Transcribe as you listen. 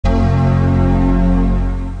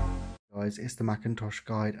guys, it's the Macintosh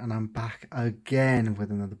Guide and I'm back again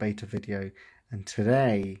with another beta video, and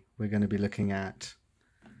today we're going to be looking at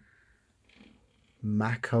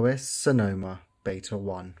macOS Sonoma Beta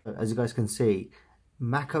 1. As you guys can see,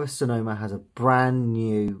 macOS Sonoma has a brand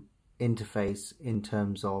new interface in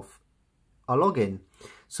terms of our login.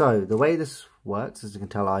 So the way this works, as you can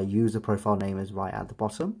tell, our user profile name is right at the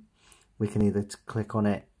bottom. We can either click on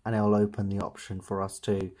it and it'll open the option for us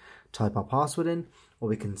to type our password in, or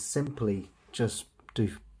we can simply just do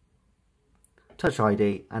Touch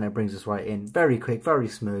ID and it brings us right in. Very quick, very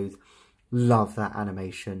smooth. Love that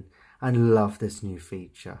animation and love this new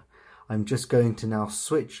feature. I'm just going to now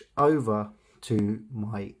switch over to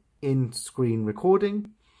my in-screen recording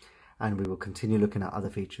and we will continue looking at other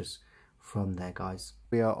features from there, guys.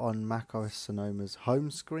 We are on macOS Sonoma's home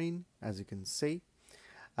screen, as you can see.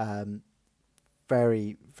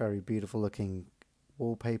 Very, very beautiful looking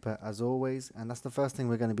wallpaper as always, and that's the first thing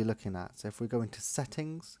we're going to be looking at. So if we go into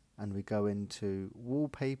settings and we go into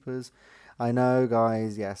wallpapers, I know,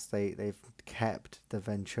 guys, yes, they've kept the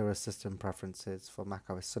Ventura system preferences for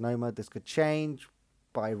macOS Sonoma. This could change,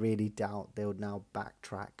 but I really doubt they would now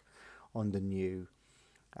backtrack on the new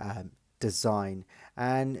design.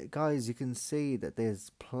 And guys, you can see that there's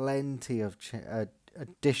plenty of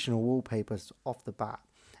additional wallpapers off the bat.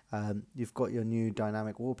 You've got your new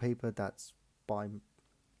dynamic wallpaper, that's by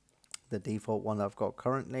the default one that I've got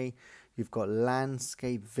currently. You've got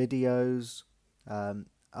landscape videos.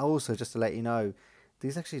 Also, just to let you know,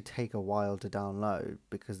 these actually take a while to download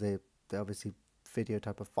because they're obviously video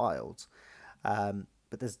type of files.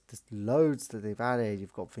 But there's loads that they've added.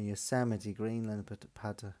 You've got from Yosemite, Greenland,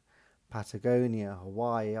 Patagonia,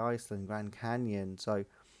 Hawaii, Iceland, Grand Canyon. So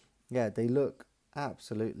yeah, they look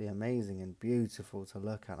absolutely amazing and beautiful to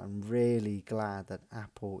look at. I'm really glad that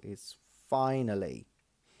Apple is finally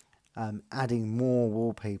adding more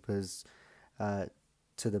wallpapers to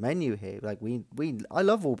the menu here. Like I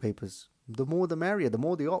love wallpapers. The more the merrier, the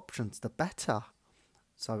more the options, the better.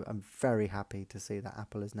 So I'm very happy to see that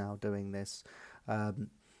Apple is now doing this.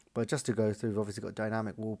 But just to go through, we've obviously got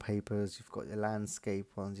dynamic wallpapers, you've got your landscape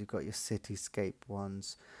ones, you've got your cityscape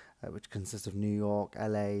ones, which consists of New York,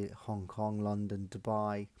 LA, Hong Kong, London,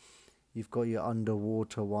 Dubai. You've got your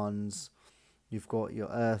underwater ones, you've got your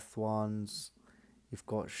earth ones, you've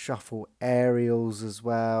got shuffle aerials as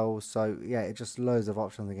well. So yeah, it just loads of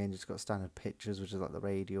options. Again, you've got standard pictures, which is like the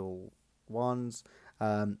radial ones,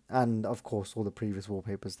 and of course all the previous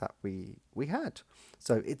wallpapers that we had.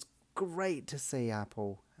 So it's great to see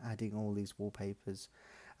Apple adding all these wallpapers.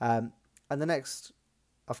 And the next,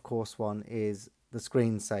 of course, one is the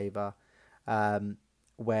screensaver,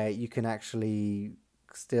 where you can actually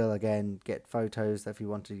still again get photos if you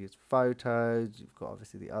want to use photos. You've got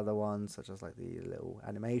obviously the other ones, such as like the little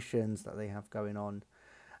animations that they have going on,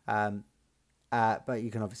 but you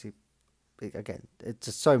can obviously, again, it's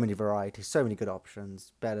just so many varieties, so many good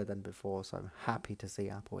options, better than before. So I'm happy to see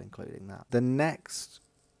Apple including that. The next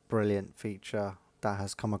brilliant feature that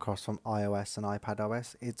has come across from iOS and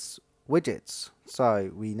iPadOS, it's widgets.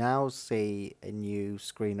 So we now see a new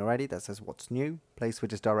screen already that says what's new, place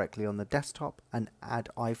widgets directly on the desktop and add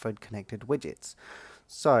iPhone connected widgets.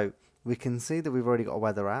 So we can see that we've already got a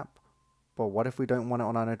weather app, but what if we don't want it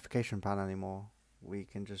on our notification panel anymore? We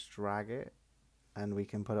can just drag it and we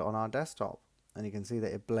can put it on our desktop, and you can see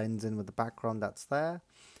that it blends in with the background that's there.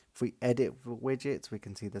 If we edit widgets, we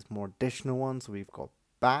can see there's more additional ones. So we've got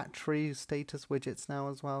battery status widgets now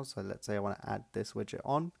as well. So let's say I want to add this widget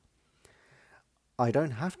on. I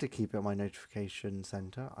don't have to keep it on my notification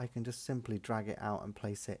center. I can just simply drag it out and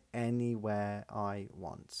place it anywhere I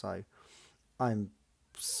want. So I'm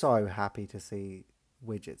so happy to see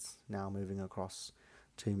widgets now moving across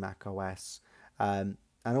to macOS. And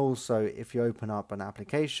also, if you open up an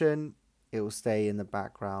application, it will stay in the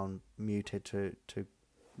background muted to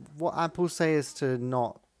what Apple say is to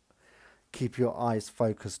not keep your eyes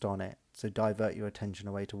focused on it, so divert your attention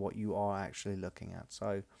away to what you are actually looking at.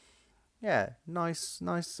 So yeah, nice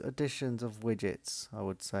additions of widgets, I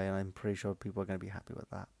would say, and I'm pretty sure people are going to be happy with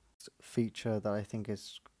that. Feature that I think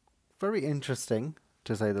is very interesting,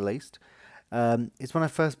 to say the least, is when I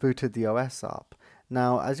first booted the OS up.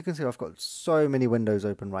 Now, as you can see, I've got so many windows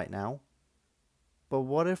open right now, but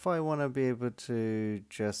what if I want to be able to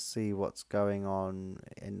just see what's going on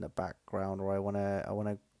in the background, or I want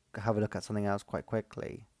to have a look at something else quite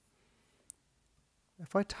quickly?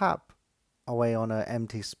 If I tap away on an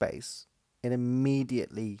empty space, it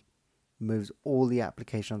immediately moves all the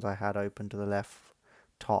applications I had open to the left,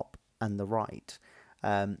 top, and the right,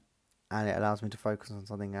 and it allows me to focus on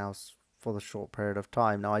something else for the short period of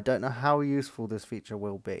time. Now, I don't know how useful this feature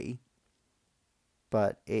will be,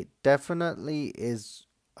 but it definitely is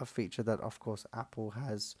a feature that, of course, Apple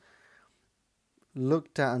has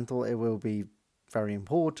looked at and thought it will be very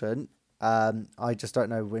important. I just don't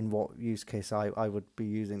know in what use case I would be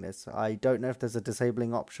using this. I don't know if there's a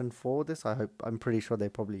disabling option for this. I'm pretty sure there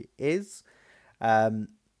probably is. Um,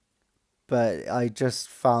 but I just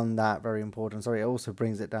found that very important. Sorry, it also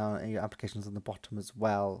brings it down in your applications on the bottom as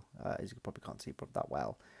well, as you probably can't see that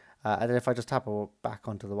well. And then if I just tap back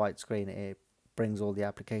onto the white screen, it brings all the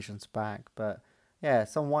applications back. But yeah,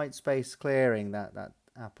 some white space clearing that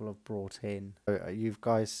Apple have brought in. So, you've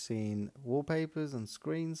guys seen wallpapers and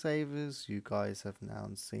screensavers. You guys have now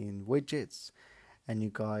seen widgets, and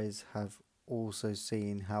you guys have also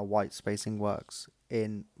seen how white spacing works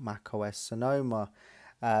in macOS Sonoma.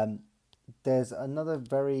 Um, there's another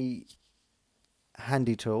very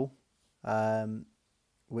handy tool,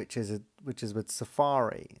 which is with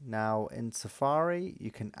Safari. Now in Safari,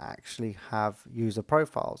 you can actually have user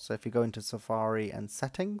profiles. So if you go into Safari and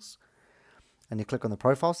settings, and you click on the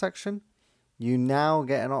profile section, you now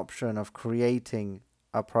get an option of creating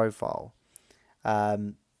a profile.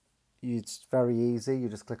 It's very easy. You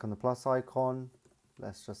just click on the plus icon.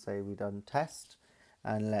 Let's just say we done test,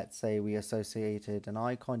 and let's say we associated an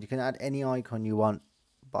icon. You can add any icon you want,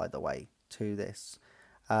 by the way, to this.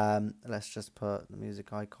 Let's just put the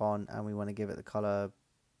music icon, and we want to give it the color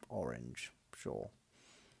orange. Sure.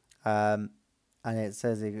 And it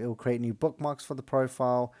says it will create new bookmarks for the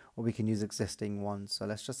profile, or we can use existing ones. So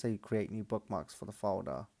let's just say create new bookmarks for the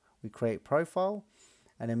folder. We create profile,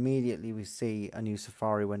 and immediately we see a new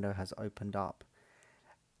Safari window has opened up.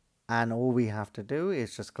 And all we have to do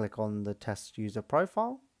is just click on the test user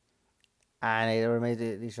profile, and it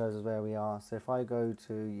immediately shows us where we are. So if I go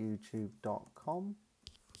to youtube.com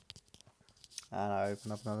and I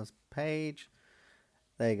open up another page,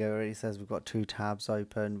 there you go. It already says we've got 2 tabs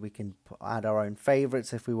open. We can add our own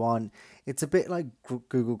favorites if we want. It's a bit like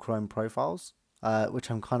Google Chrome profiles,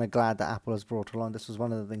 which I'm kind of glad that Apple has brought along. This was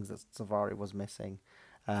one of the things that Safari was missing,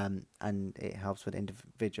 and it helps with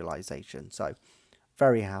individualization. So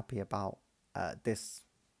very happy about this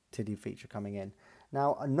tiddy feature coming in.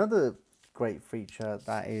 Now, another great feature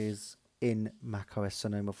that is in macOS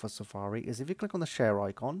Sonoma for Safari is if you click on the share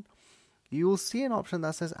icon, you will see an option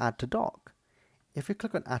that says add to dock. If you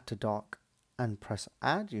click on add to dock and press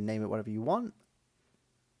add, you name it whatever you want,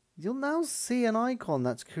 you'll now see an icon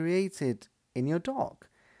that's created in your dock.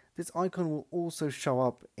 This icon will also show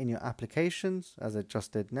up in your applications as it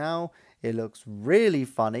just did now. It looks really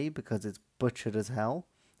funny because it's butchered as hell.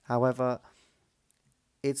 However,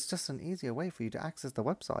 it's just an easier way for you to access the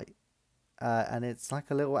website. And it's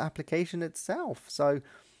like a little application itself. So,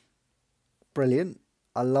 brilliant.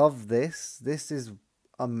 I love this. This is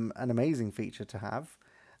an amazing feature to have.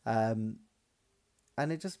 And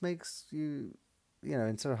it just makes you,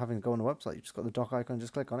 instead of having to go on a website, you just got the dock icon,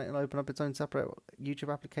 just click on it and open up its own separate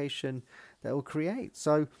YouTube application that it will create.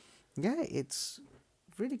 So, yeah, it's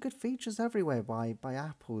really good features everywhere by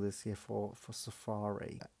Apple this year for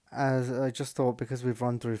Safari. As I just thought, because we've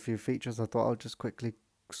run through a few features, I thought I'll just quickly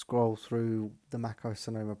scroll through the macOS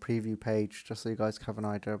Sonoma preview page just so you guys have an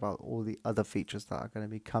idea about all the other features that are going to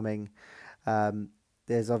be coming.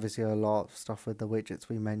 There's obviously a lot of stuff with the widgets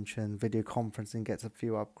we mentioned. Video conferencing gets a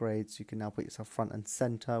few upgrades. You can now put yourself front and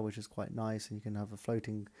center, which is quite nice, and you can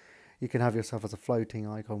have yourself as a floating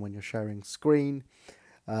icon when you're sharing screen.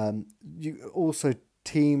 You also,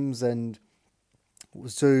 Teams and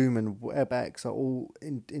Zoom and WebEx are all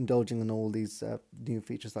indulging in all these new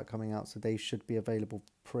features that are coming out, so they should be available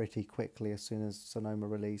pretty quickly as soon as Sonoma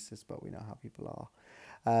releases, but we know how people are.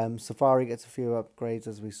 Safari gets a few upgrades,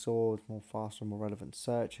 as we saw, with more faster and more relevant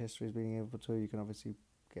search histories being able to. You can obviously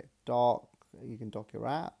get you can dock your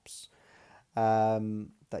apps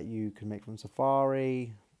that you can make from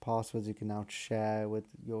Safari. Passwords you can now share with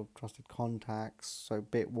your trusted contacts. So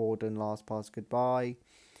Bitwarden, LastPass, Goodbye.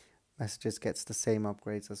 Messages gets the same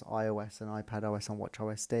upgrades as iOS and iPadOS and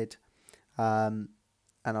watchOS did. And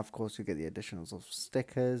of course you get the additionals of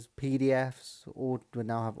stickers, PDFs, or we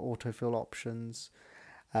now have autofill options.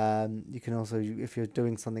 You can also, if you're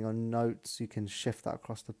doing something on notes, you can shift that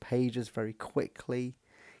across the pages very quickly.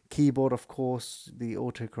 Keyboard, of course, the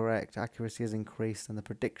autocorrect accuracy has increased and the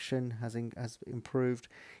prediction has improved.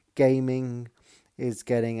 Gaming is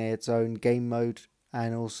getting its own game mode,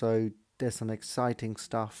 and also there's some exciting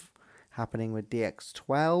stuff happening with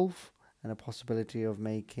DX12 and a possibility of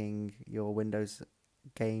making your Windows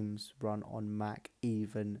games run on Mac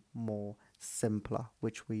even more simpler,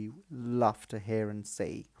 which we love to hear and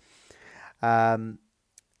see.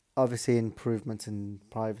 Obviously, improvements in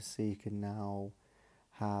privacy. You can now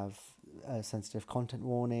have sensitive content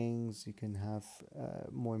warnings. You can have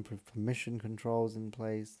more improved permission controls in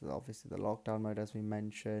place. Obviously, the lockdown mode, as we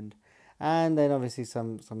mentioned, and then obviously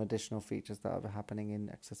some additional features that are happening in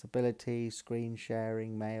accessibility, screen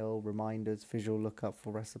sharing, mail, reminders, visual lookup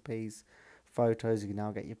for recipes, photos. You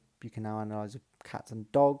can now analyze your cats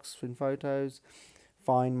and dogs in photos.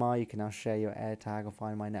 Find My, you can now share your AirTag or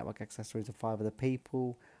Find My network accessories with 5 other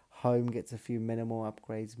people. Home gets a few minimal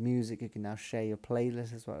upgrades. Music, you can now share your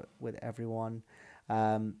playlist as well with everyone.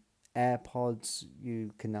 AirPods,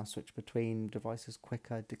 you can now switch between devices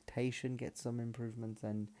quicker. Dictation gets some improvements,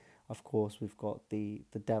 and of course we've got the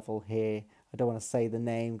devil here. I don't want to say the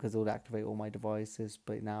name because it will activate all my devices,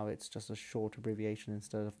 but now it's just a short abbreviation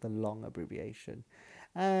instead of the long abbreviation.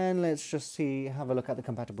 And let's just have a look at the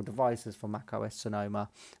compatible devices for macOS Sonoma.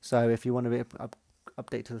 So if you want to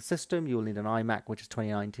update to the system, you will need an iMac, which is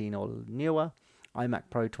 2019 or newer, iMac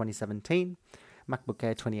Pro 2017, MacBook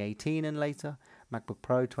Air 2018 and later, MacBook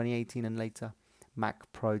Pro 2018 and later,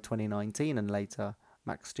 Mac Pro 2019 and later,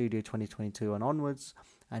 Mac Studio 2022 and onwards,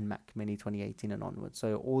 and Mac Mini 2018 and onwards.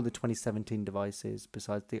 So all the 2017 devices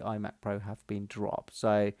besides the iMac Pro have been dropped.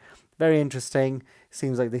 So very interesting.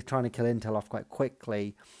 Seems like they're trying to kill Intel off quite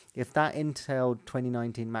quickly. If that Intel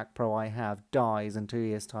 2019 Mac Pro I have dies in 2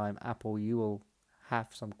 years' time, Apple, you will have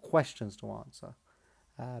some questions to answer.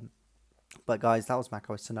 But guys, that was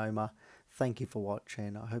macOS Sonoma. Thank you for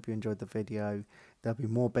watching. I hope you enjoyed the video. There'll be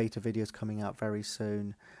more beta videos coming out very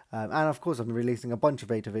soon. And of course, I'm releasing a bunch of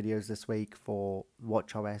beta videos this week for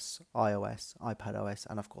watchOS, iOS, iPadOS,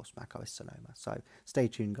 and of course macOS Sonoma. So stay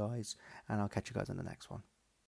tuned, guys, and I'll catch you guys in the next one.